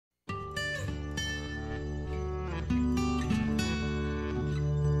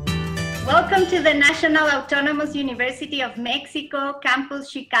Welcome to the National Autonomous University of Mexico, Campus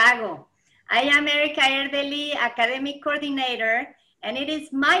Chicago. I am Erika Erdely, Academic Coordinator, and it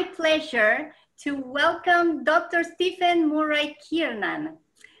is my pleasure to welcome Dr. Stephen Murray Kiernan.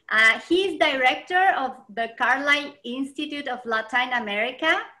 He is director of the Carlyle Institute of Latin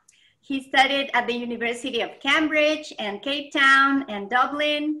America. He studied at the University of Cambridge and Cape Town and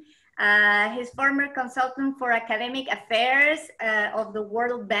Dublin. He's former consultant for academic affairs of the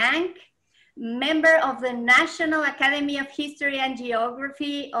World Bank, member of the National Academy of History and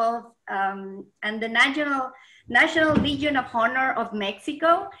Geography of, and the National Legion of Honor of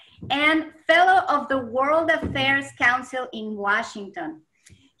Mexico, and fellow of the World Affairs Council in Washington.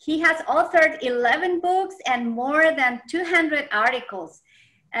 He has authored 11 books and more than 200 articles.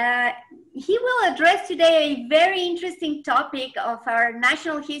 He will address today a very interesting topic of our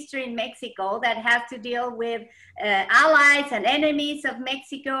national history in Mexico that has to deal with allies and enemies of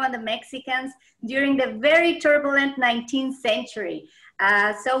Mexico and the Mexicans during the very turbulent 19th century.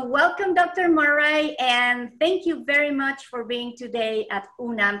 So welcome, Dr. Murray, and thank you very much for being today at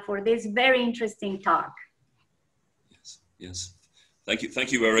UNAM for this very interesting talk. Yes.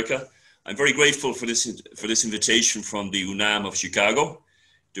 Thank you, Erika. I'm very grateful for this invitation from the UNAM of Chicago,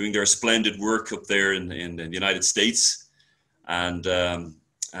 doing their splendid work up there in the United States, and well,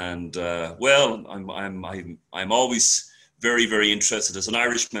 I'm always very interested as an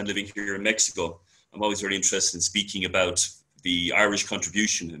Irishman living here in Mexico. I'm always very interested in speaking about the Irish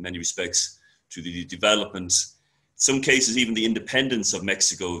contribution in many respects to the development, in some cases even the independence of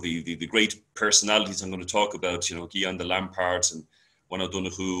Mexico. The great personalities I'm going to talk about, you know, Guillaume de Lamparts and Juan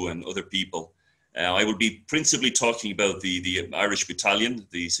O'Donoghue and other people. I will be principally talking about the Irish battalion,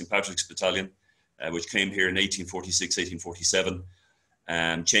 the St. Patrick's Battalion, which came here in 1846, 1847,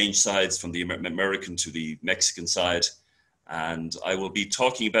 changed sides from the American to the Mexican side. And I will be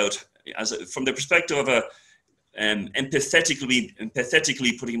talking about, from the perspective of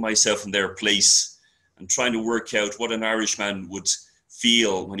empathetically putting myself in their place and trying to work out what an Irishman would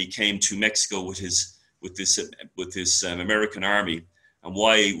feel when he came to Mexico with this American army, and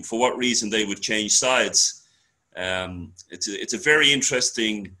why, for what reason they would change sides. It's a very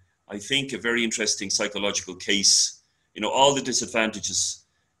interesting, I think, a very interesting psychological case. You know, all the disadvantages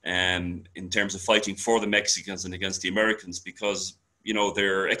in terms of fighting for the Mexicans and against the Americans, because, you know,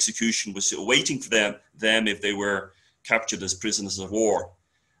 their execution was waiting for them if they were captured as prisoners of war.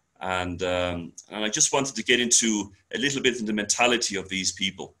 And I just wanted to get into a little bit in the mentality of these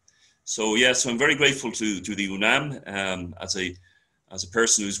people. So yeah, so I'm very grateful to the UNAM as a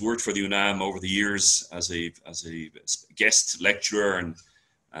person who's worked for the UNAM over the years as a guest lecturer,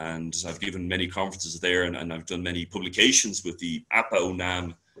 and I've given many conferences there, and I've done many publications with the APA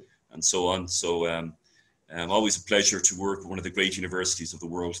UNAM and so on. So always a pleasure to work with one of the great universities of the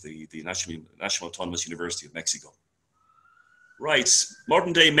world, the National Autonomous University of Mexico. Right,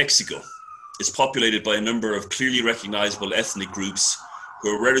 modern day Mexico is populated by a number of clearly recognizable ethnic groups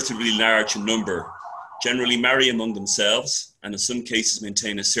who are relatively large in number, generally marry among themselves, and in some cases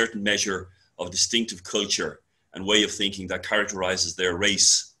maintain a certain measure of distinctive culture and way of thinking that characterizes their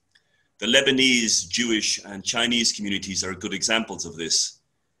race. The Lebanese, Jewish, and Chinese communities are good examples of this.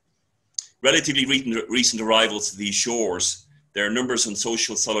 Relatively recent arrivals to these shores, their numbers and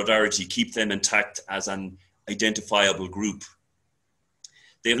social solidarity keep them intact as an identifiable group.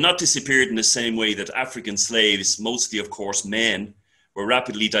 They have not disappeared in the same way that African slaves, mostly of course men, were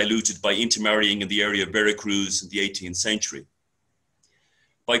rapidly diluted by intermarrying in the area of Veracruz in the 18th century.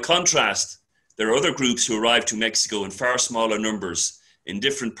 By contrast, there are other groups who arrived to Mexico in far smaller numbers in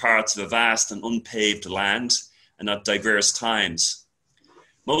different parts of a vast and unpaved land and at diverse times.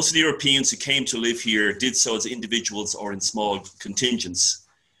 Most of the Europeans who came to live here did so as individuals or in small contingents,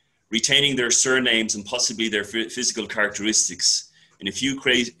 retaining their surnames and possibly their physical characteristics, in a few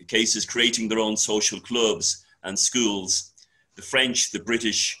cases creating their own social clubs and schools, the French, the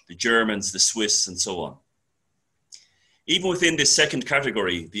British, the Germans, the Swiss, and so on. Even within this second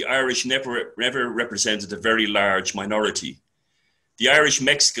category, the Irish never represented a very large minority. The Irish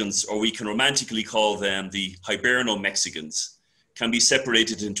Mexicans, or we can romantically call them the Hiberno-Mexicans, can be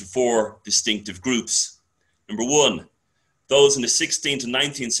separated into four distinctive groups. Number one, those in the 16th and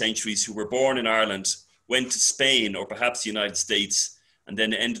 19th centuries who were born in Ireland, went to Spain or perhaps the United States, and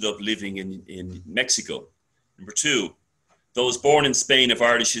then ended up living in Mexico. Number two, those born in Spain of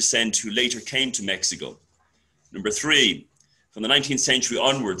Irish descent who later came to Mexico. Number three, from the 19th century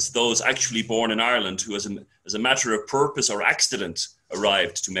onwards, those actually born in Ireland who as a matter of purpose or accident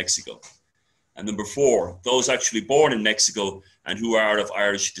arrived to Mexico. And number four, those actually born in Mexico and who are of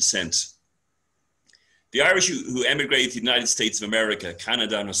Irish descent. The Irish who emigrated to the United States of America,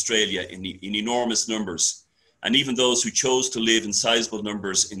 Canada and Australia in enormous numbers, and even those who chose to live in sizable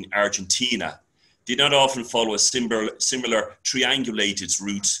numbers in Argentina, did not often follow a similar triangulated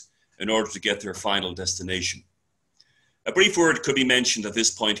route in order to get their final destination. A brief word could be mentioned at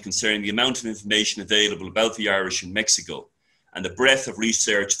this point concerning the amount of information available about the Irish in Mexico and the breadth of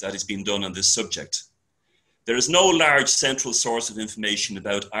research that has been done on this subject. There is no large central source of information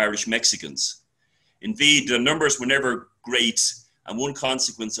about Irish Mexicans. Indeed, the numbers were never great, and one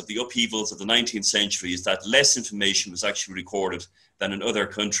consequence of the upheavals of the 19th century is that less information was actually recorded than in other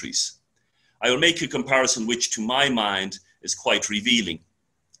countries. I will make a comparison which, to my mind, is quite revealing.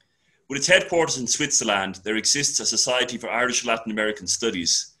 With its headquarters in Switzerland, there exists a Society for Irish Latin American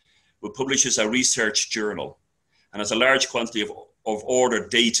Studies, which publishes a research journal and has a large quantity of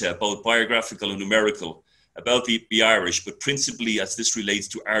ordered data, both biographical and numerical, about the Irish, but principally as this relates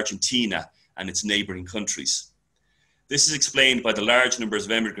to Argentina and its neighbouring countries. This is explained by the large numbers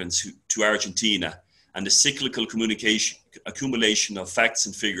of immigrants to Argentina and the cyclical accumulation of facts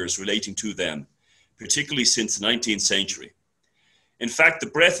and figures relating to them, particularly since the 19th century. In fact, the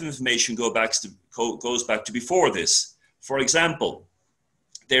breadth of information goes back to before this. For example,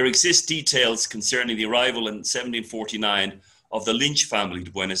 there exist details concerning the arrival in 1749 of the Lynch family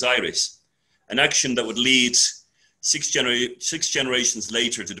to Buenos Aires, an action that would lead six generations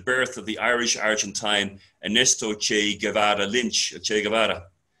later to the birth of the Irish-Argentine Ernesto Che Guevara Lynch, Che Guevara,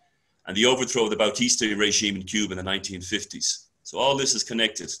 and the overthrow of the Bautista regime in Cuba in the 1950s. So all this is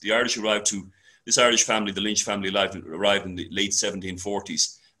connected. This Irish family, the Lynch family, arrived in the late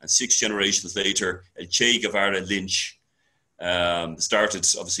 1740s, and 6 generations later, Che Guevara Lynch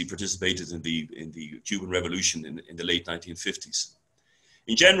participated in the Cuban Revolution in the late 1950s.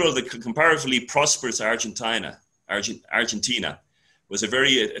 In general, the comparatively prosperous Argentina was a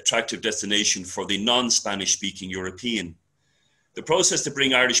very attractive destination for the non-Spanish speaking European. The process to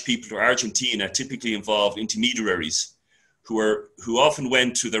bring Irish people to Argentina typically involved intermediaries who often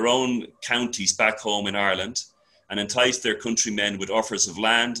went to their own counties back home in Ireland and enticed their countrymen with offers of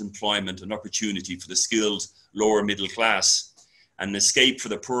land, employment and opportunity for the skilled lower middle class, and an escape for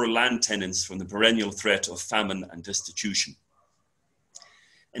the poorer land tenants from the perennial threat of famine and destitution.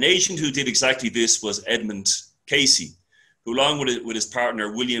 An agent who did exactly this was Edmund Casey, who along with his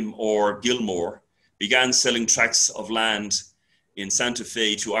partner William Orr Gilmore began selling tracts of land in Santa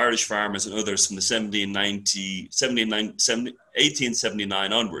Fe to Irish farmers and others from the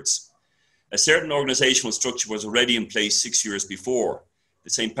 1879 onwards. A certain organizational structure was already in place 6 years before. The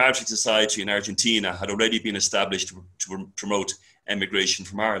St. Patrick Society in Argentina had already been established to promote emigration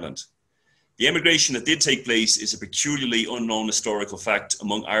from Ireland. The emigration that did take place is a peculiarly unknown historical fact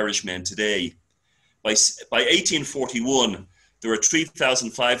among Irishmen today. By 1841, there were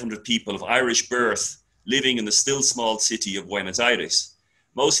 3,500 people of Irish birth living in the still small city of Buenos Aires,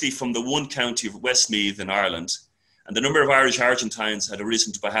 mostly from the one county of Westmeath in Ireland, and the number of Irish Argentines had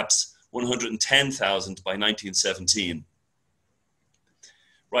arisen to perhaps 110,000 by 1917.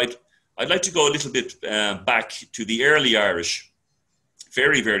 Right, I'd like to go a little bit back to the early Irish,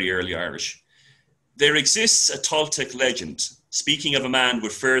 very, very early Irish. There exists a Toltec legend, speaking of a man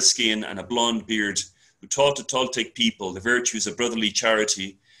with fair skin and a blonde beard who taught the Toltec people the virtues of brotherly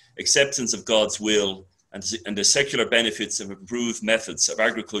charity, acceptance of God's will, and the secular benefits of improved methods of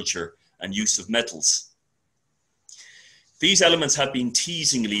agriculture and use of metals. These elements have been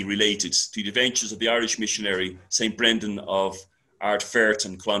teasingly related to the adventures of the Irish missionary St. Brendan of Ardfert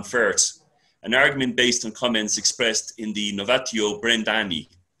and Clonfert, an argument based on comments expressed in the Novatio Brendani,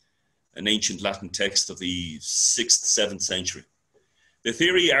 an ancient Latin text of the 6th, 7th century. The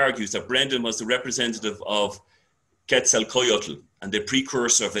theory argues that Brendan was the representative of Quetzalcoatl and the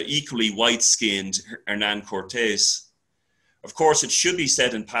precursor of the equally white-skinned Hernan Cortés. Of course, it should be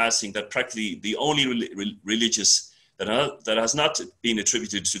said in passing that practically the only religious that has not been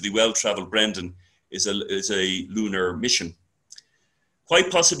attributed to the well-travelled Brendan is a lunar mission. Quite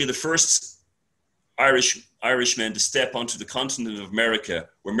possibly the first Irishmen to step onto the continent of America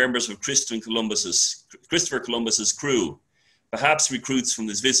were members of Christopher Columbus's crew, perhaps recruits from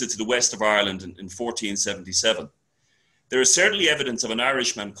his visit to the west of Ireland in 1477. There is certainly evidence of an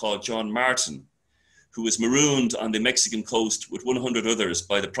Irishman called John Martin, who was marooned on the Mexican coast with 100 others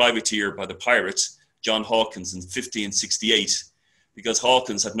by the pirate John Hawkins in 1568, because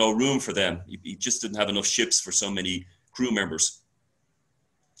Hawkins had no room for them. He just didn't have enough ships for so many crew members.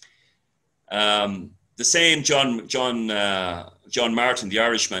 The same John Martin, the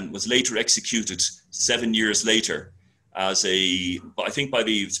Irishman, was later executed 7 years later by the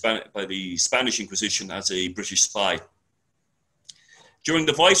Spanish Inquisition as a British spy. During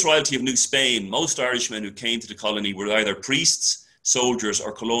the Viceroyalty of New Spain, most Irishmen who came to the colony were either priests, soldiers,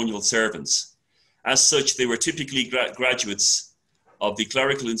 or colonial servants. As such, they were typically graduates of the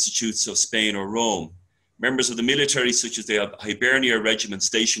clerical institutes of Spain or Rome, members of the military such as the Hibernia Regiment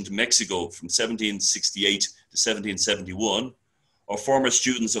stationed in Mexico from 1768 to 1771, or former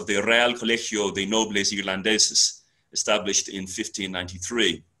students of the Real Colegio de Nobles Irlandeses, established in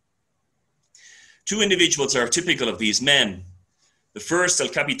 1593. Two individuals are typical of these men. The first, El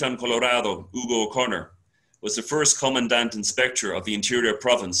Capitan Colorado, Hugo O'Connor, was the first Commandant Inspector of the Interior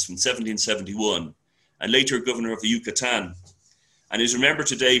Province from 1771, and later Governor of the Yucatan, and is remembered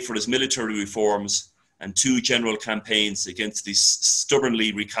today for his military reforms and two general campaigns against the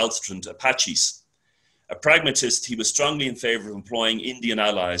stubbornly recalcitrant Apaches. A pragmatist, he was strongly in favor of employing Indian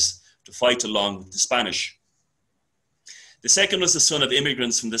allies to fight along with the Spanish. The second was the son of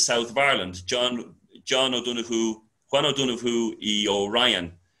immigrants from the south of Ireland, Juan O'Donoghue y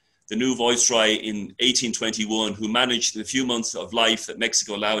O'Ryan, the new viceroy in 1821, who managed in the few months of life that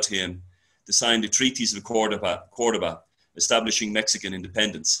Mexico allowed him to sign the treaties of Cordoba, establishing Mexican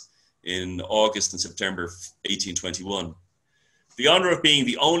independence in August and September 1821. The honor of being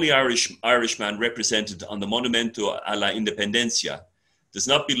the only Irishman represented on the Monumento a la Independencia does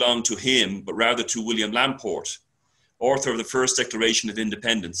not belong to him, but rather to William Lamport, author of the first Declaration of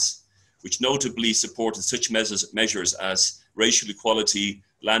Independence, which notably supported such measures as racial equality,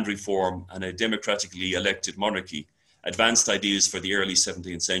 land reform, and a democratically elected monarchy, advanced ideas for the early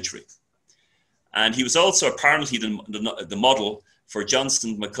 17th century. And he was also apparently the model for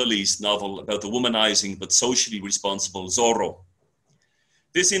Johnston McCulley's novel about the womanizing but socially responsible Zorro.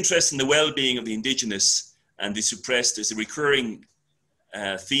 This interest in the well-being of the indigenous and the suppressed is a recurring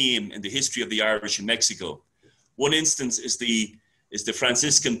theme in the history of the Irish in Mexico. One instance is the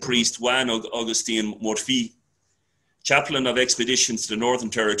Franciscan priest Juan Agustin Morfi, chaplain of expeditions to the Northern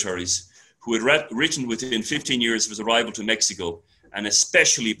Territories, who had written within 15 years of his arrival to Mexico an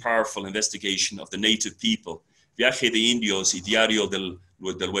especially powerful investigation of the native people, Viaje de Indios y Diario del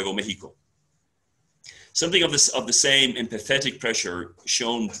Nuevo México. Something of the same empathetic pressure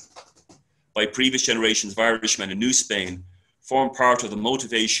shown by previous generations of Irishmen in New Spain formed part of the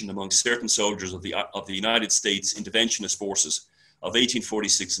motivation among certain soldiers of the United States interventionist forces of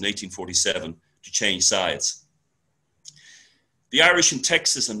 1846 and 1847 to change sides. The Irish in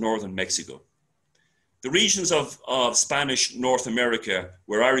Texas and northern Mexico. The regions of Spanish North America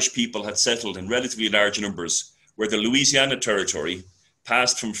where Irish people had settled in relatively large numbers were the Louisiana Territory,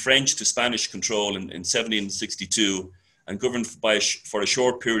 passed from French to Spanish control in 1762 and governed for a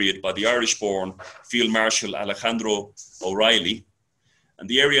short period by the Irish-born Field Marshal Alejandro O'Reilly, and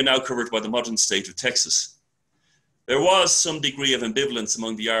the area now covered by the modern state of Texas. There was some degree of ambivalence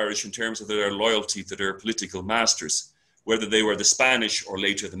among the Irish in terms of their loyalty to their political masters, whether they were the Spanish or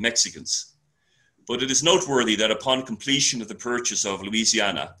later the Mexicans. But it is noteworthy that upon completion of the purchase of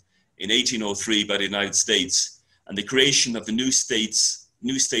Louisiana in 1803 by the United States and the creation of the new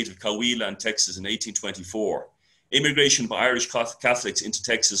state of Coahuila and Texas in 1824, immigration by Irish Catholics into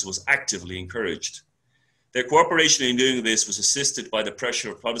Texas was actively encouraged. Their cooperation in doing this was assisted by the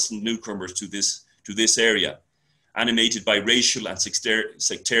pressure of Protestant newcomers to this area, animated by racial and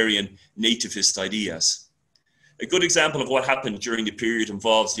sectarian nativist ideas. A good example of what happened during the period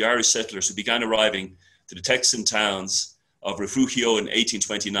involves the Irish settlers who began arriving to the Texan towns of Refugio in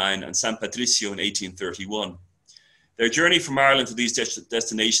 1829 and San Patricio in 1831. Their journey from Ireland to these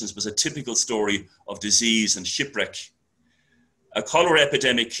destinations was a typical story of disease and shipwreck. A cholera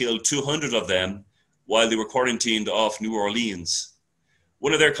epidemic killed 200 of them while they were quarantined off New Orleans.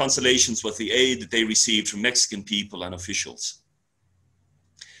 One of their consolations was the aid that they received from Mexican people and officials.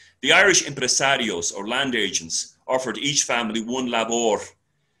 The Irish impresarios, or land agents, offered each family one labor,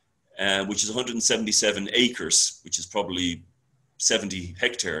 which is 177 acres, which is probably 70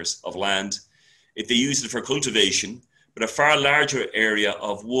 hectares of land, if they used it for cultivation, but a far larger area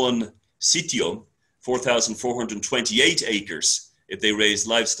of one sitio, 4,428 acres, if they raised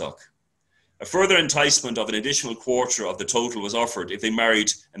livestock. A further enticement of an additional quarter of the total was offered if they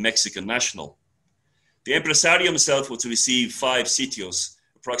married a Mexican national. The impresario himself was to receive 5 sitios,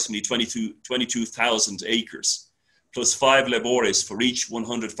 approximately 22,000 acres, plus 5 labores for each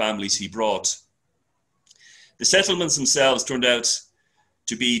 100 families he brought. The settlements themselves turned out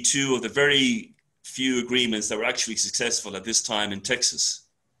to be 2 of the very few agreements that were actually successful at this time in Texas.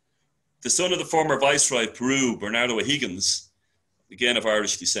 The son of the former Viceroy of Peru, Bernardo O'Higgins, again of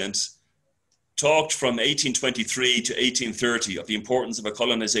Irish descent, talked from 1823 to 1830 of the importance of a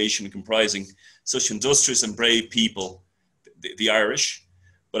colonization comprising such industrious and brave people, the Irish,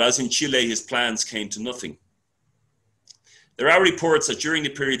 but as in Chile, his plans came to nothing. There are reports that during the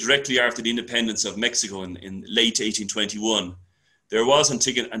period directly after the independence of Mexico in late 1821, there was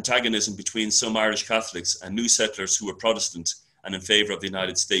antagonism between some Irish Catholics and new settlers who were Protestant and in favour of the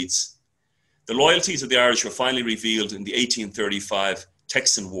United States. The loyalties of the Irish were finally revealed in the 1835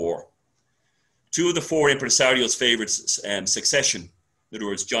 Texan War. Two of the four impresarios favoured succession, in other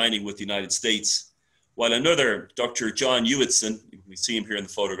words, joining with the United States, while another, Dr. John Hewitson, we see him here in the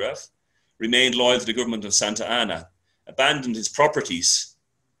photograph, remained loyal to the government of Santa Anna, abandoned his properties,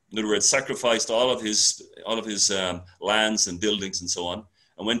 in other words, sacrificed all of his lands and buildings and so on,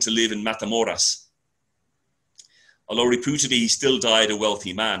 and went to live in Matamoras. Although reputedly he still died a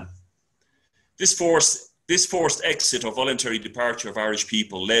wealthy man. This forced exit or voluntary departure of Irish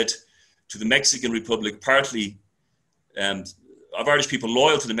people led to the Mexican Republic of Irish people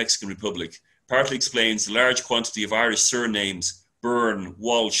loyal to the Mexican Republic, partly explains the large quantity of Irish surnames Byrne,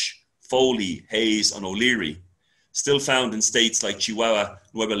 Walsh, Foley, Hayes, and O'Leary, still found in states like Chihuahua,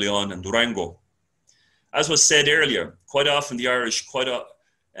 Nuevo León, and Durango. As was said earlier, quite often the Irish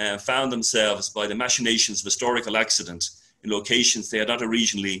found themselves by the machinations of historical accident in locations they had not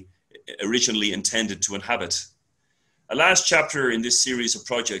originally intended to inhabit. A last chapter in this series of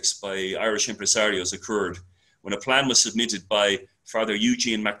projects by Irish impresarios occurred when a plan was submitted by Father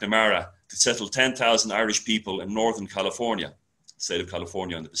Eugene McNamara to settle 10,000 Irish people in Northern California, state of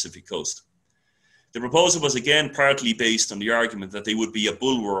California on the Pacific coast. The proposal was again partly based on the argument that they would be a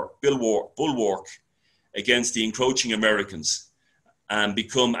bulwark against the encroaching Americans and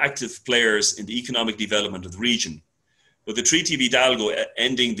become active players in the economic development of the region. But the Treaty of Hidalgo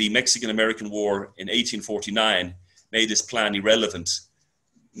ending the Mexican-American War in 1849 made this plan irrelevant.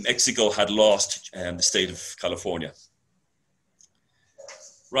 Mexico had lost the state of California.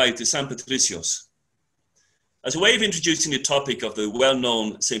 Right, the San Patricios. As a way of introducing the topic of the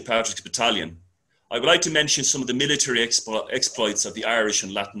well-known St. Patrick's Battalion, I would like to mention some of the military exploits of the Irish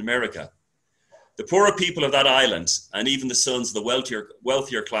in Latin America. The poorer people of that island, and even the sons of the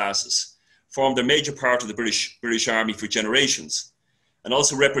wealthier classes, formed a major part of the British Army for generations, and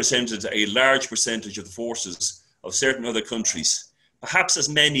also represented a large percentage of the forces of certain other countries. Perhaps as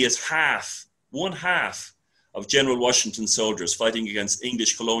many as one half of General Washington's soldiers fighting against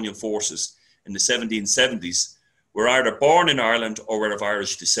English colonial forces in the 1770s were either born in Ireland or were of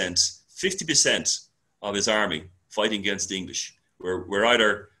Irish descent. 50% of his army fighting against the English were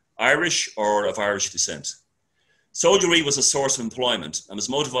either Irish or of Irish descent. Soldiery was a source of employment and was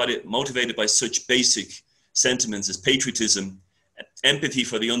motivated by such basic sentiments as patriotism, empathy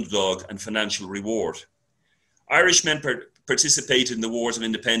for the underdog, and financial reward. Irishmen participated in the wars of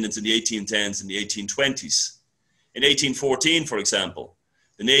independence in the 1810s and the 1820s. In 1814, for example,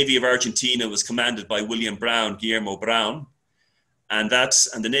 the Navy of Argentina was commanded by Guillermo Brown, and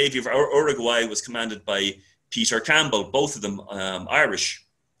the Navy of Uruguay was commanded by Peter Campbell, both of them Irish.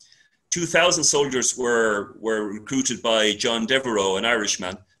 2,000 soldiers were recruited by John Devereux, an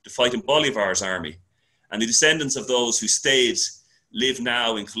Irishman, to fight in Bolivar's army. And the descendants of those who stayed live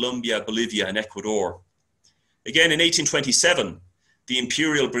now in Colombia, Bolivia, and Ecuador. Again, in 1827, the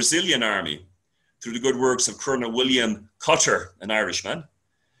Imperial Brazilian Army, through the good works of Colonel William Cotter, an Irishman,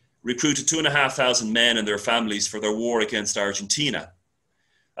 recruited 2,500 men and their families for their war against Argentina.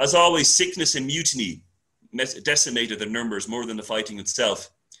 As always, sickness and mutiny decimated their numbers more than the fighting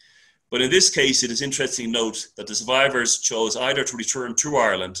itself. But in this case, it is interesting to note that the survivors chose either to return to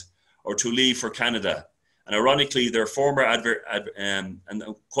Ireland or to leave for Canada. And ironically, their former and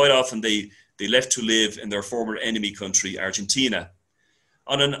quite often they left to live in their former enemy country, Argentina.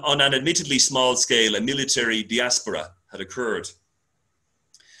 On an admittedly small scale, a military diaspora had occurred.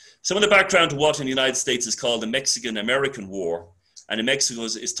 Some of the background to what in the United States is called the Mexican-American War, and in Mexico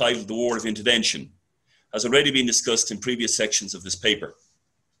is titled the War of Intervention, has already been discussed in previous sections of this paper.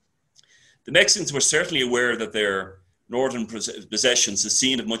 The Mexicans were certainly aware that their northern possessions, the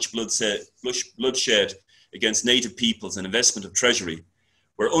scene of much bloodshed against native peoples and investment of treasury,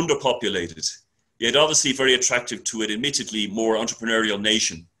 were underpopulated, yet obviously very attractive to an admittedly more entrepreneurial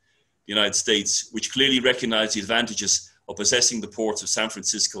nation, the United States, which clearly recognized the advantages of possessing the ports of San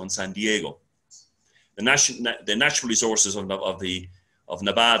Francisco and San Diego, the natural resources of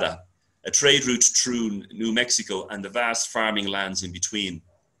Nevada, a trade route through New Mexico, and the vast farming lands in between.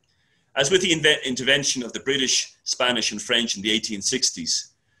 As with the intervention of the British, Spanish, and French in the 1860s,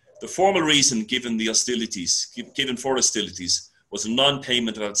 the formal reason given for hostilities was a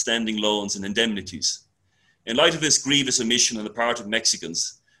non-payment of outstanding loans and indemnities. In light of this grievous omission on the part of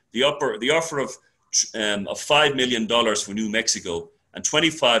Mexicans, the offer of $5 million for New Mexico and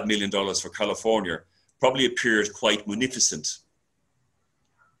 $25 million for California probably appeared quite munificent.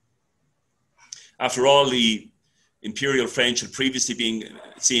 After all, the Imperial French had previously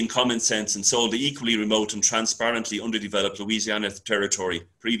seen common sense and sold the equally remote and transparently underdeveloped Louisiana territory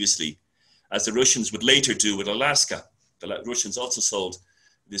previously, as the Russians would later do with Alaska. The Russians also sold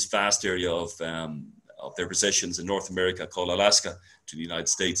this vast area of their possessions in North America called Alaska to the United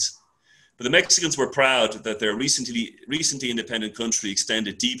States. But the Mexicans were proud that their recently independent country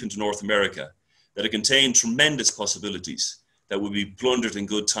extended deep into North America, that it contained tremendous possibilities that would be plundered in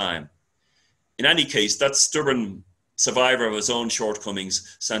good time. In any case, that stubborn survivor of his own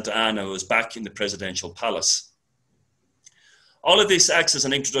shortcomings, Santa Anna, was back in the presidential palace. All of this acts as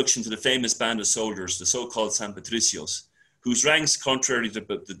an introduction to the famous band of soldiers, the so-called San Patricios, whose ranks, contrary to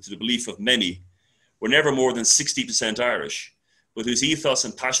the belief of many, were never more than 60% Irish, but whose ethos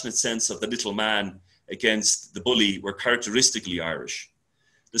and passionate sense of the little man against the bully were characteristically Irish.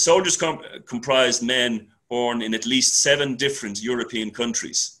 The soldiers comprised men born in at least 7 different European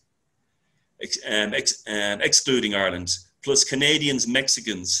countries, excluding Ireland, plus Canadians,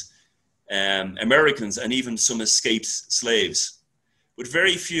 Mexicans, Americans, and even some escaped slaves. With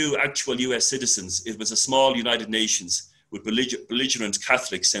very few actual US citizens, it was a small United Nations with belligerent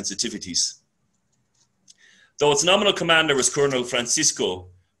Catholic sensitivities. Though its nominal commander was Colonel Francisco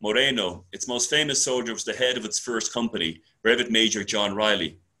Moreno, its most famous soldier was the head of its first company, Brevet Major John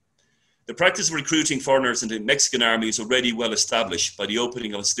Riley. The practice of recruiting foreigners into the Mexican army was already well established by the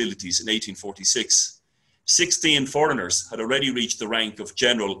opening of hostilities in 1846. 16 foreigners had already reached the rank of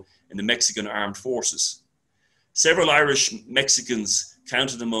general in the Mexican armed forces. Several Irish Mexicans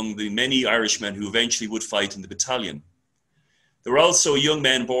counted among the many Irishmen who eventually would fight in the battalion. There were also young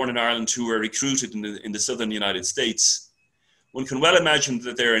men born in Ireland who were recruited in the southern United States. One can well imagine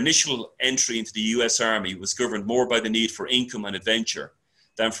that their initial entry into the US Army was governed more by the need for income and adventure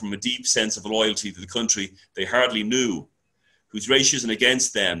than from a deep sense of loyalty to the country they hardly knew, whose racism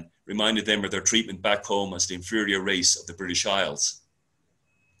against them reminded them of their treatment back home as the inferior race of the British Isles.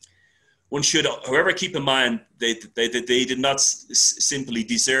 One should, however, keep in mind they did not simply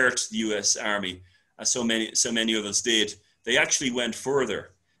desert the US Army, as so many of us did. They actually went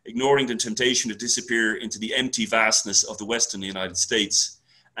further, ignoring the temptation to disappear into the empty vastness of the Western United States,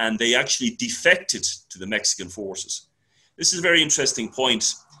 and they actually defected to the Mexican forces. This is a very interesting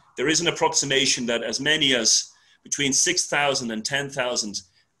point. There is an approximation that as many as between 6,000 and 10,000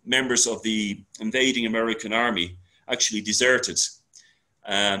 members of the invading American army actually deserted.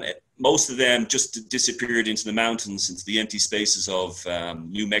 Most of them just disappeared into the mountains, into the empty spaces of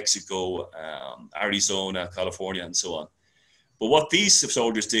New Mexico, Arizona, California, and so on. But what these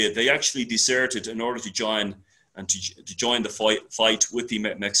soldiers did, they actually deserted in order to join the fight with the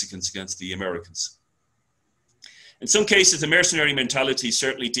Mexicans against the Americans. In some cases, the mercenary mentality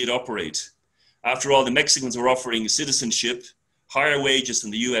certainly did operate. After all, the Mexicans were offering citizenship, higher wages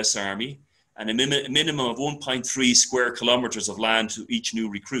than the US Army, and a minimum of 1.3 square kilometers of land to each new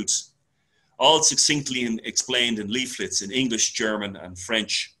recruit, all succinctly explained in leaflets in English, German, and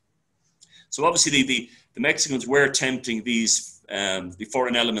French. So obviously the Mexicans were tempting these the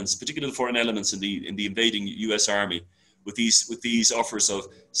foreign elements, particularly the foreign elements in the invading U.S. Army, with these offers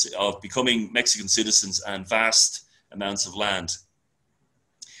of becoming Mexican citizens and vast amounts of land.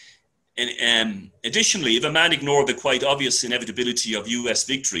 And additionally, if a man ignored the quite obvious inevitability of U.S.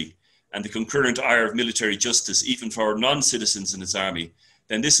 victory and the concurrent ire of military justice, even for non-citizens in his army,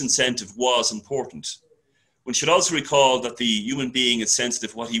 then this incentive was important. One should also recall that the human being is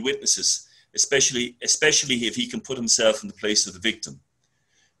sensitive to what he witnesses, especially if he can put himself in the place of the victim.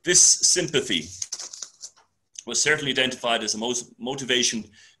 This sympathy was certainly identified as a motivation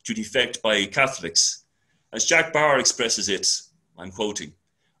to defect by Catholics. As Jack Bauer expresses it, I'm quoting,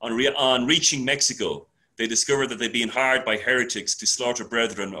 on reaching Mexico, they discovered that they'd been hired by heretics to slaughter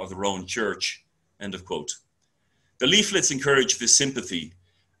brethren of their own church, end of quote. The leaflets encouraged this sympathy,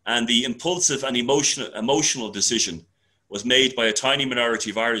 and the impulsive and emotional decision was made by a tiny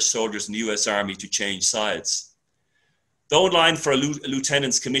minority of Irish soldiers in the US Army to change sides. Though in line for a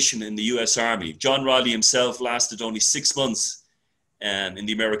lieutenant's commission in the US Army, John Riley himself lasted only 6 months in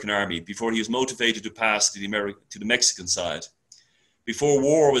the American Army before he was motivated to pass to the Mexican side, before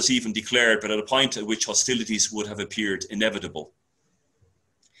war was even declared, but at a point at which hostilities would have appeared inevitable.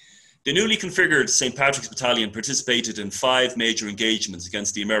 The newly configured St. Patrick's Battalion participated in 5 major engagements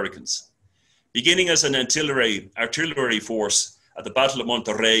against the Americans. Beginning as an artillery force at the Battle of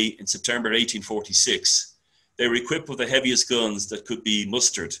Monterrey in September 1846, they were equipped with the heaviest guns that could be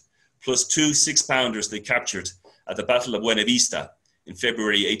mustered, plus 2 6-pounders they captured at the Battle of Buena Vista in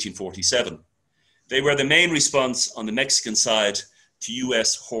February 1847. They were the main response on the Mexican side to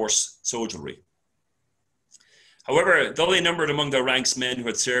US horse soldiery. However, though they numbered among their ranks men who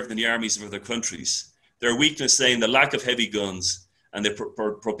had served in the armies of other countries, their weakness lay in the lack of heavy guns and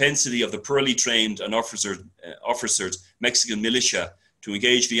the propensity of the poorly trained and officered Mexican militia to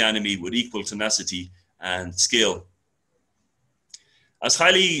engage the enemy with equal tenacity and skill. As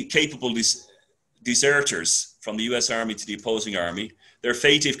highly capable deserters from the US Army to the opposing army, their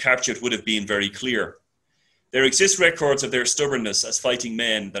fate, if captured, would have been very clear. There exist records of their stubbornness as fighting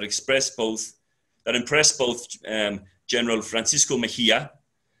men that impressed both General Francisco Mejia,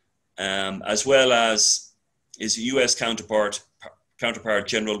 as well as his US counterpart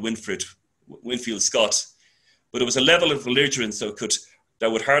General Winfield Scott. But it was a level of belligerence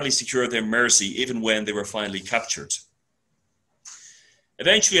that would hardly secure their mercy even when they were finally captured.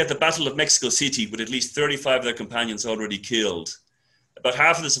 Eventually, at the Battle of Mexico City, with at least 35 of their companions already killed, about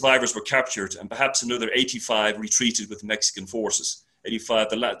half of the survivors were captured and perhaps another 85 retreated with the Mexican forces. 85,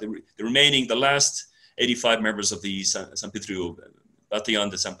 the last 85 members of the San Patricio Battalion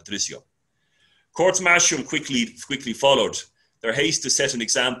de San Patricio. Courts-martial quickly followed, their haste to set an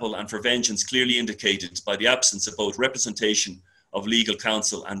example and for vengeance clearly indicated by the absence of both representation of legal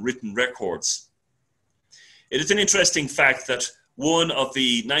counsel and written records. It is an interesting fact that one of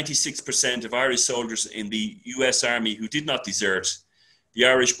the 96% of Irish soldiers in the US Army who did not desert, the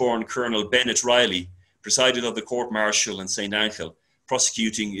Irish-born Colonel Bennett Riley, presided over the court-martial in St. Angel,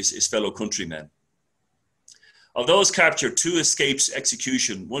 prosecuting his fellow countrymen. Of those captured, 2 escaped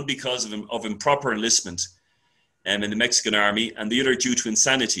execution, one because of improper enlistment in the Mexican army, and the other due to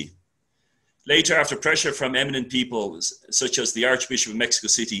insanity. Later, after pressure from eminent people, such as the Archbishop of Mexico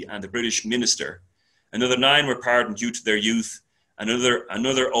City and the British minister, another 9 were pardoned due to their youth, and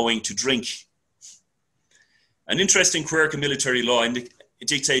another owing to drink. An interesting quirk of military law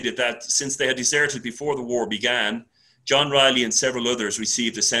dictated that since they had deserted before the war began, John Riley and several others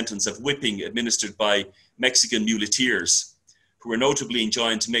received a sentence of whipping administered by Mexican muleteers, who were notably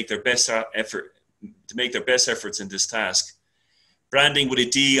enjoined to make their best efforts in this task. Branding with a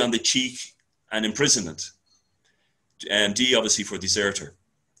D on the cheek and imprisonment, and D obviously for deserter.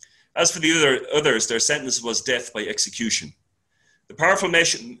 As for the others, their sentence was death by execution. The powerful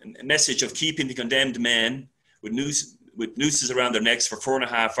message of keeping the condemned men with nooses around their necks for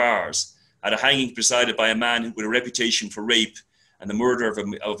 4.5 hours at a hanging presided by a man with a reputation for rape and the murder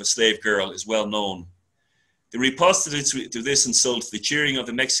of a slave girl is well known. The riposte to this insult, the cheering of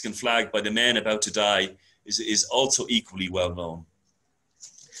the Mexican flag by the men about to die, is also equally well known.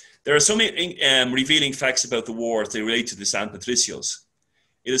 There are some revealing facts about the war as they relate to the San Patricios.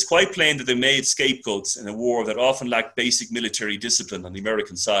 It is quite plain that they made scapegoats in a war that often lacked basic military discipline on the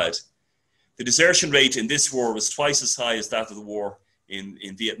American side. The desertion rate in this war was twice as high as that of the war in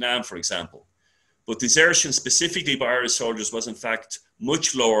Vietnam, for example. But desertion specifically by Irish soldiers was in fact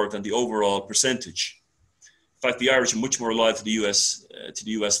much lower than the overall percentage. In fact, the Irish are much more loyal to the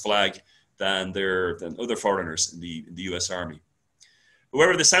US flag than other foreigners in the US Army.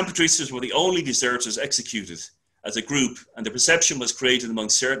 However, the San Patricios were the only deserters executed as a group, and the perception was created among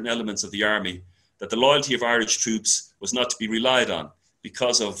certain elements of the army that the loyalty of Irish troops was not to be relied on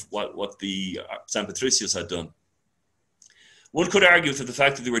because of what the San Patricios had done. One could argue that the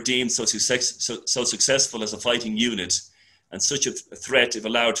fact that they were deemed so successful as a fighting unit and such a threat, if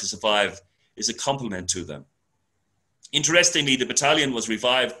allowed to survive, is a compliment to them. Interestingly, the battalion was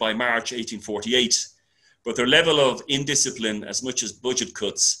revived by March 1848, but their level of indiscipline, as much as budget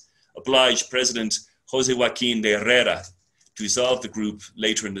cuts, obliged President Jose Joaquin de Herrera to dissolve the group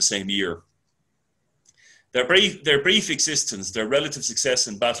later in the same year. Their brief existence, their relative success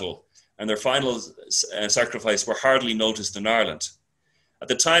in battle, and their final sacrifice were hardly noticed in Ireland. At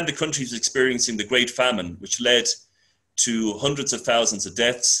the time, the country was experiencing the Great Famine, which led to hundreds of thousands of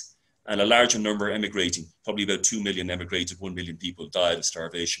deaths and a larger number emigrating. Probably about 2 million emigrated, 1 million people died of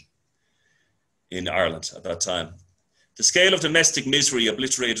starvation in Ireland at that time. The scale of domestic misery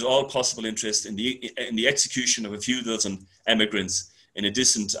obliterated all possible interest in the execution of a few dozen emigrants in a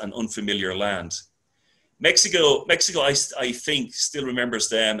distant and unfamiliar land. Mexico, I think, still remembers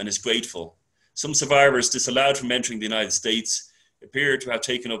them and is grateful. Some survivors disallowed from entering the United States appear to have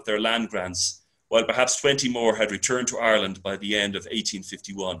taken up their land grants, while perhaps 20 more had returned to Ireland by the end of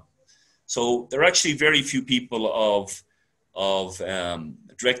 1851. So there are actually very few people of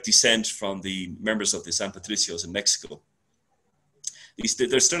direct descent from the members of the San Patricios in Mexico.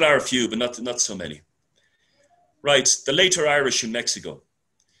 There still are a few, but not so many. Right, the later Irish in Mexico.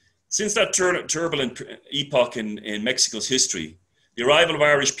 Since that turbulent epoch in Mexico's history, the arrival of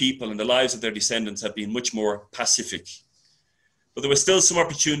Irish people and the lives of their descendants have been much more pacific. But there was still some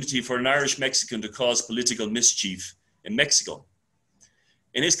opportunity for an Irish Mexican to cause political mischief in Mexico.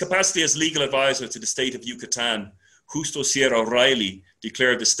 In his capacity as legal advisor to the state of Yucatan, Justo Sierra O'Reilly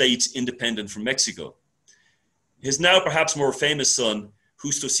declared the state independent from Mexico. His now perhaps more famous son,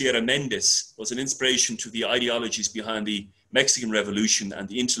 Justo Sierra Mendes, was an inspiration to the ideologies behind the Mexican Revolution and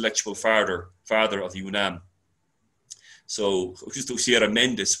the intellectual father of the UNAM. So Justo Sierra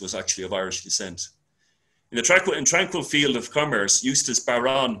Mendes was actually of Irish descent. In the tranquil field of commerce, Eustace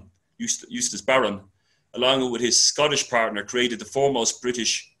Barron, along with his Scottish partner, created the foremost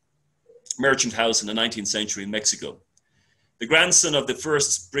British merchant house in the 19th century in Mexico. The grandson of the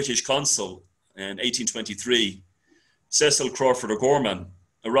first British consul in 1823, Cecil Crawford O'Gorman,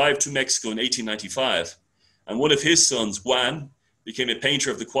 arrived to Mexico in 1895, and one of his sons, Juan, became a painter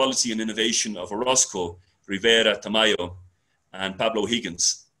of the quality and innovation of Orozco, Rivera Tamayo, and Pablo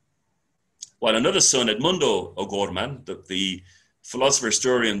Higgins. While another son, Edmundo O'Gorman, the philosopher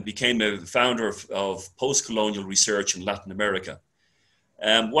historian, became a founder of post-colonial research in Latin America.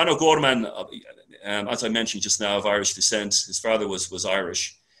 Juan O'Gorman, as I mentioned just now, of Irish descent, his father was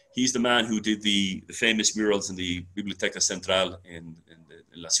Irish. He's the man who did the famous murals in the Biblioteca Central in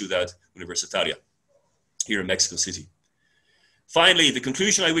La Ciudad Universitaria, here in Mexico City. Finally, the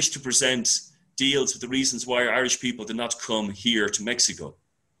conclusion I wish to present deals with the reasons why Irish people did not come here to Mexico.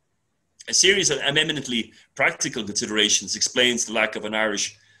 A series of eminently practical considerations explains the lack of a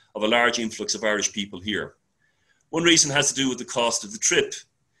large influx of Irish people here. One reason has to do with the cost of the trip.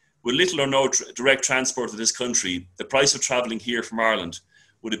 With little or no direct transport to this country, the price of travelling here from Ireland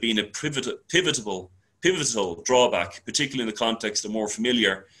would have been a pivotal drawback, particularly in the context of more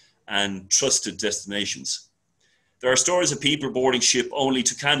familiar and trusted destinations. There are stories of people boarding ship only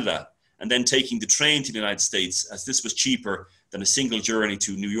to Canada and then taking the train to the United States, as this was cheaper than a single journey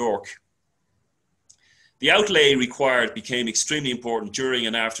to New York. The outlay required became extremely important during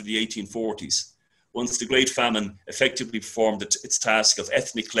and after the 1840s, once the Great Famine effectively performed its task of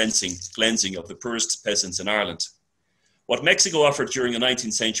ethnic cleansing of the poorest peasants in Ireland. What Mexico offered during the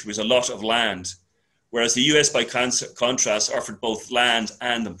 19th century was a lot of land, whereas the US, by contrast, offered both land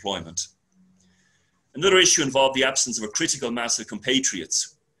and employment. Another issue involved the absence of a critical mass of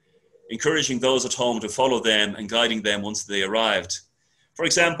compatriots, encouraging those at home to follow them and guiding them once they arrived. For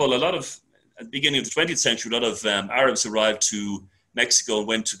example, at the beginning of the 20th century, a lot of Arabs arrived to Mexico and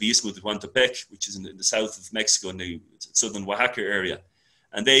went to the Istmo de Tehuantepec, which is in the south of Mexico, in the southern Oaxaca area.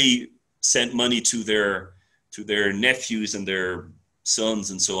 And they sent money to their nephews and their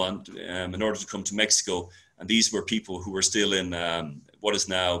sons and so on in order to come to Mexico. And these were people who were still in what is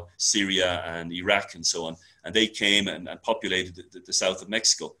now Syria and Iraq and so on. And they came and populated the south of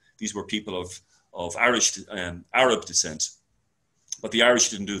Mexico. These were people of Arab descent. But the Irish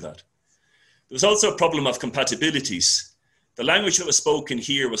didn't do that. There was also a problem of compatibilities. The language that was spoken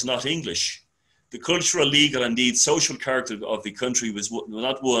here was not English. The cultural, legal, and indeed social character of the country was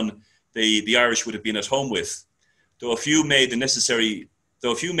not one the Irish would have been at home with, though a few made the necessary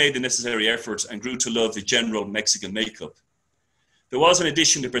effort and grew to love the general Mexican makeup. There was, in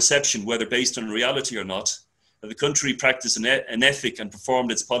addition, the perception, whether based on reality or not, that the country practiced an ethic and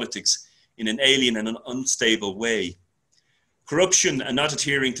performed its politics in an alien and an unstable way. Corruption and not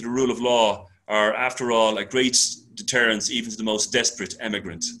adhering to the rule of law are, after all, a great deterrence even to the most desperate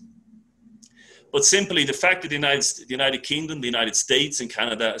emigrant. But simply the fact that the United Kingdom, the United States and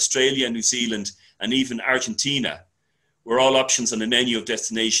Canada, Australia, New Zealand, and even Argentina were all options on the menu of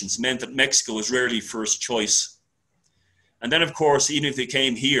destinations meant that Mexico was rarely first choice. And then, of course, even if they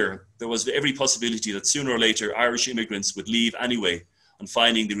came here, there was every possibility that sooner or later Irish immigrants would leave anyway on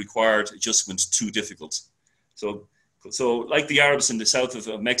finding the required adjustment too difficult. So like the Arabs in the south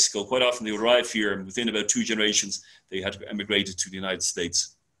of Mexico, quite often they would arrive here and within about 2 generations, they had emigrated to the United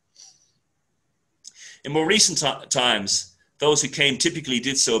States. In more recent times, those who came typically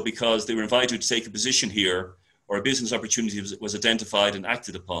did so because they were invited to take a position here or a business opportunity was identified and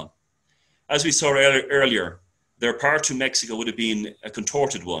acted upon. As we saw earlier, their path to Mexico would have been a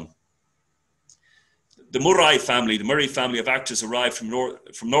contorted one. The Murray family of actors arrived from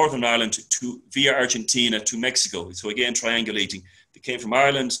Northern Ireland via Argentina to Mexico. So again, triangulating. They came from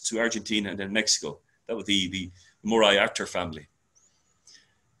Ireland to Argentina and then Mexico. That was the Murray actor family.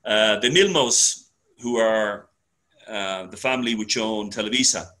 The Milmos, who are the family which own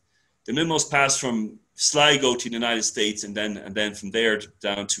Televisa. The Milmos passed from Sligo to the United States and then from there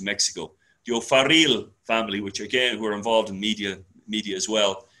down to Mexico. The O'Farrell family, which again, who are involved in media as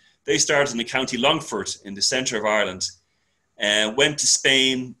well, they started in the County Longford in the centre of Ireland, went to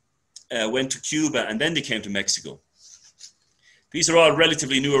Spain, went to Cuba, and then they came to Mexico. These are all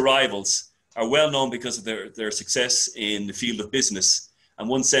relatively new arrivals, are well known because of their success in the field of business, and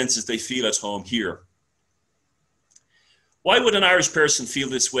one senses they feel at home here. Why would an Irish person feel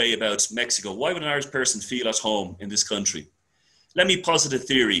this way about Mexico? Why would an Irish person feel at home in this country? Let me posit a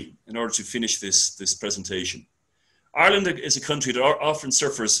theory in order to finish this presentation. Ireland is a country that often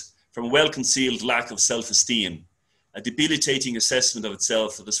suffers from a well-concealed lack of self-esteem, a debilitating assessment of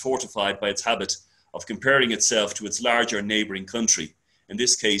itself that is fortified by its habit of comparing itself to its larger neighbouring country, in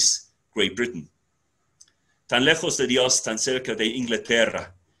this case, Great Britain. Tan lejos de Dios, tan cerca de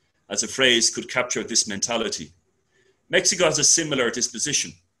Inglaterra, as a phrase could capture this mentality. Mexico has a similar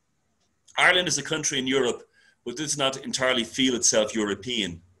disposition. Ireland is a country in Europe, but does not entirely feel itself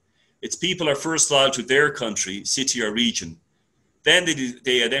European. Its people are first loyal to their country, city or region. Then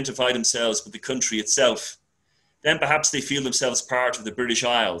they identify themselves with the country itself. Then perhaps they feel themselves part of the British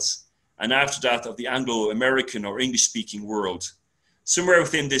Isles, and after that of the Anglo-American or English-speaking world. Somewhere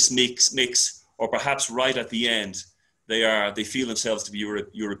within this mix, or perhaps right at the end, they feel themselves to be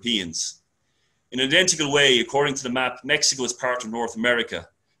Europeans. In an identical way, according to the map, Mexico is part of North America,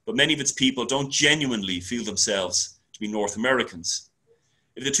 but many of its people don't genuinely feel themselves to be North Americans.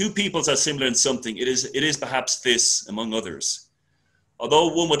 If the two peoples are similar in something, it is perhaps this, among others.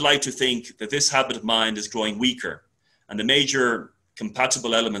 Although one would like to think that this habit of mind is growing weaker, and the major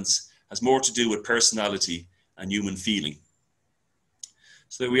compatible elements has more to do with personality and human feeling.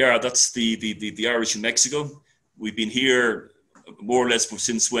 So there we are. That's the Irish in Mexico. We've been here more or less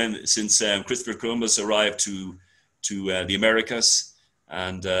since Christopher Columbus arrived to the Americas,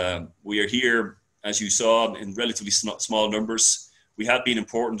 and we are here, as you saw, in relatively small numbers. We have been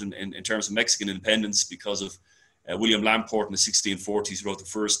important in terms of Mexican independence because of William Lamport in the 1640s wrote the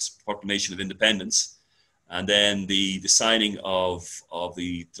first Proclamation of Independence, and then the signing of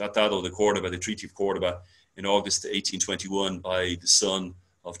the Tratado de Córdoba, the Treaty of Córdoba, in August 1821 by the son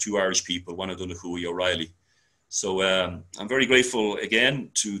of two Irish people, one O'Donoghue O'Reilly. So I'm very grateful again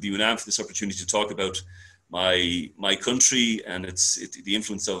to the UNAM for this opportunity to talk about my country and the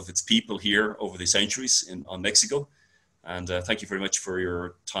influence of its people here over the centuries on Mexico. And thank you very much for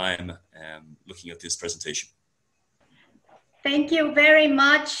your time looking at this presentation. Thank you very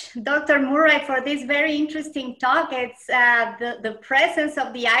much, Dr. Murray, for this very interesting talk. It's the presence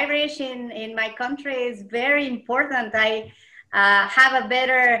of the Irish in my country is very important. I have a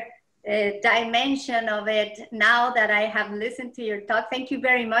better dimension of it now that I have listened to your talk. Thank you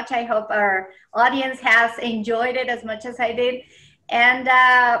very much. I hope our audience has enjoyed it as much as I did. And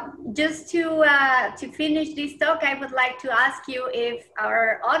just to finish this talk, I would like to ask you if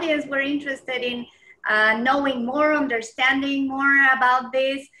our audience were interested in knowing more, understanding more about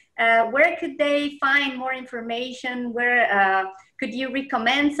this, where could they find more information? Where could you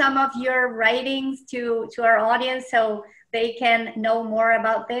recommend some of your writings to our audience so they can know more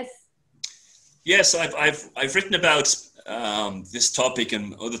about this? Yes, I've written about this topic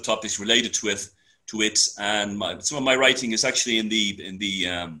and other topics related to it. And some of my writing is actually in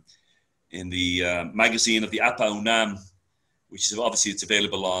the magazine of the APA UNAM, which is obviously it's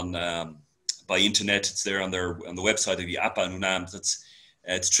available on by internet. It's there on the website of the APA UNAM. It's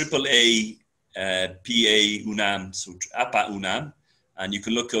AAA PA UNAM, so APA UNAM, and you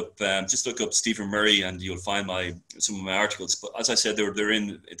can look up just look up Stephen Murray and you'll find some of my articles. But as I said, they're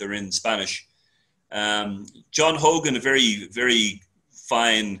in Spanish. John Hogan, a very very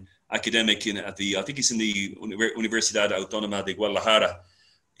fine academic I think he's in the Universidad Autónoma de Guadalajara.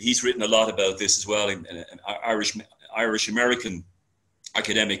 He's written a lot about this as well, an Irish American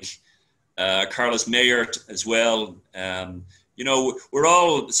academic. Carlos Mayert as well. You know,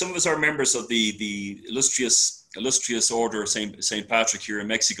 some of us are members of the illustrious order of St. Patrick here in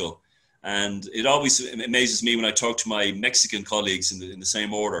Mexico. And it always amazes me when I talk to my Mexican colleagues in the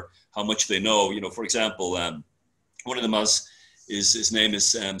same order, how much they know. You know, for example, one of them his name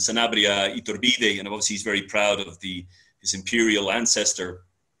is Sanabria Iturbide, and obviously he's very proud of his imperial ancestor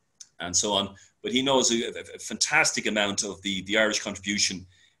and so on. But he knows a fantastic amount of the Irish contribution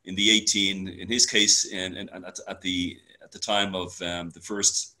in his case, and at the time of the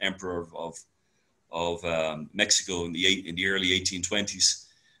first emperor of Mexico in the early 1820s.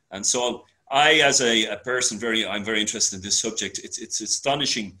 And so I, as a person, I'm very interested in this subject. It's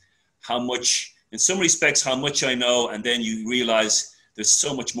astonishing how much, in some respects, how much I know, and then you realize there's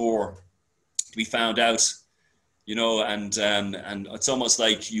so much more to be found out, you know, and it's almost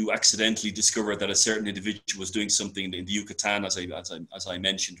like you accidentally discover that a certain individual was doing something in the Yucatan, as I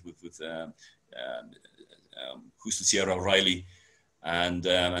mentioned, with Justiciero O'Reilly, and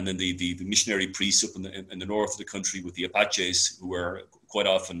then the missionary priests up in the north of the country with the Apaches, who were quite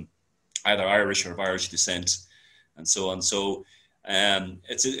often either Irish or of Irish descent, and so on. So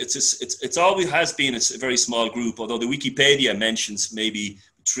it's always has been a very small group, although the Wikipedia mentions maybe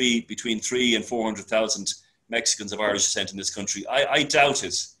between 300,000 and 400,000 Mexicans of Irish descent in this country. I doubt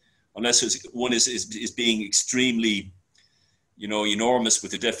it, unless one is being extremely, you know, enormous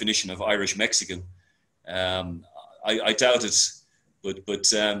with the definition of Irish Mexican. I doubt it. But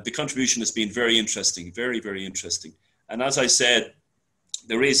the contribution has been very interesting, very, very interesting. And as I said,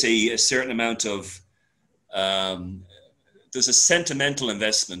 there is a certain amount of, there's a sentimental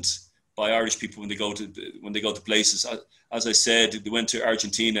investment by Irish people when they go to places. As I said, they went to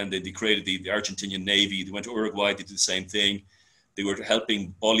Argentina and they created the Argentinian Navy. They went to Uruguay, they did the same thing. They were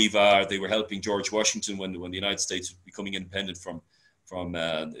helping Bolivar. They were helping George Washington when the United States was becoming independent from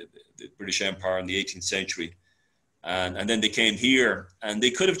the British Empire in the 18th century. And then they came here, and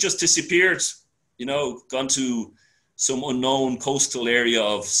they could have just disappeared, you know, gone to some unknown coastal area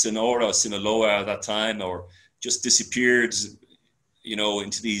of Sinaloa at that time, or just disappeared, you know,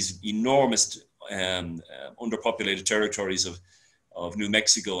 into these enormous underpopulated territories of New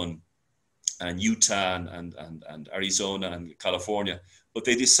Mexico and Utah and Arizona and California. But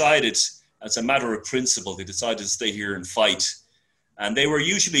they decided, as a matter of principle, they decided to stay here and fight. And they were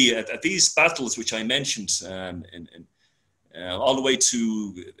usually at these battles, which I mentioned, all the way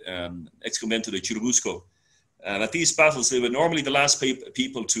to Excomento de Churubusco. And at these battles, they were normally the last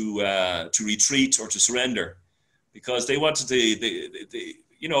people to retreat or to surrender, because they wanted they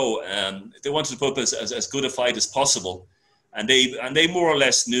wanted to put up as good a fight as possible. And they more or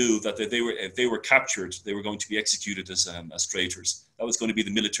less knew that if they were captured, they were going to be executed as traitors. That was going to be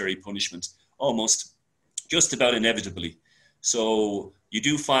the military punishment, almost just about inevitably. So you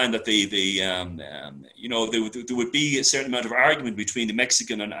do find that there would be a certain amount of argument between the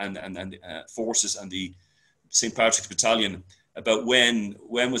Mexican and forces and the St. Patrick's Battalion about when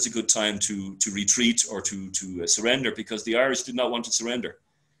was a good time to retreat or to surrender, because the Irish did not want to surrender,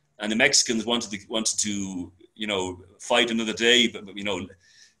 and the Mexicans wanted to fight another day. But we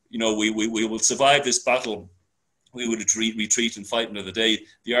will survive this battle. We would retreat and fight another day.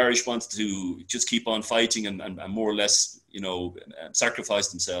 The Irish wanted to just keep on fighting and more or less, sacrifice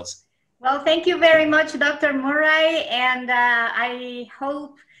themselves. Well, thank you very much, Dr. Murray. And I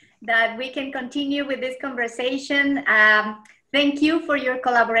hope that we can continue with this conversation. Thank you for your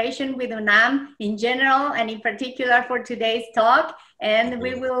collaboration with UNAM in general, and in particular for today's talk. And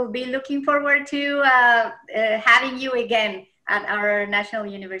we will be looking forward to having you again at our National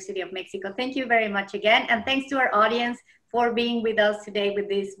University of Mexico. Thank you very much again. And thanks to our audience for being with us today with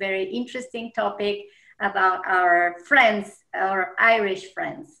this very interesting topic about our friends, our Irish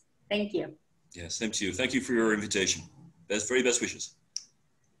friends. Thank you. Yes, same to you. Thank you for your invitation. Very best wishes.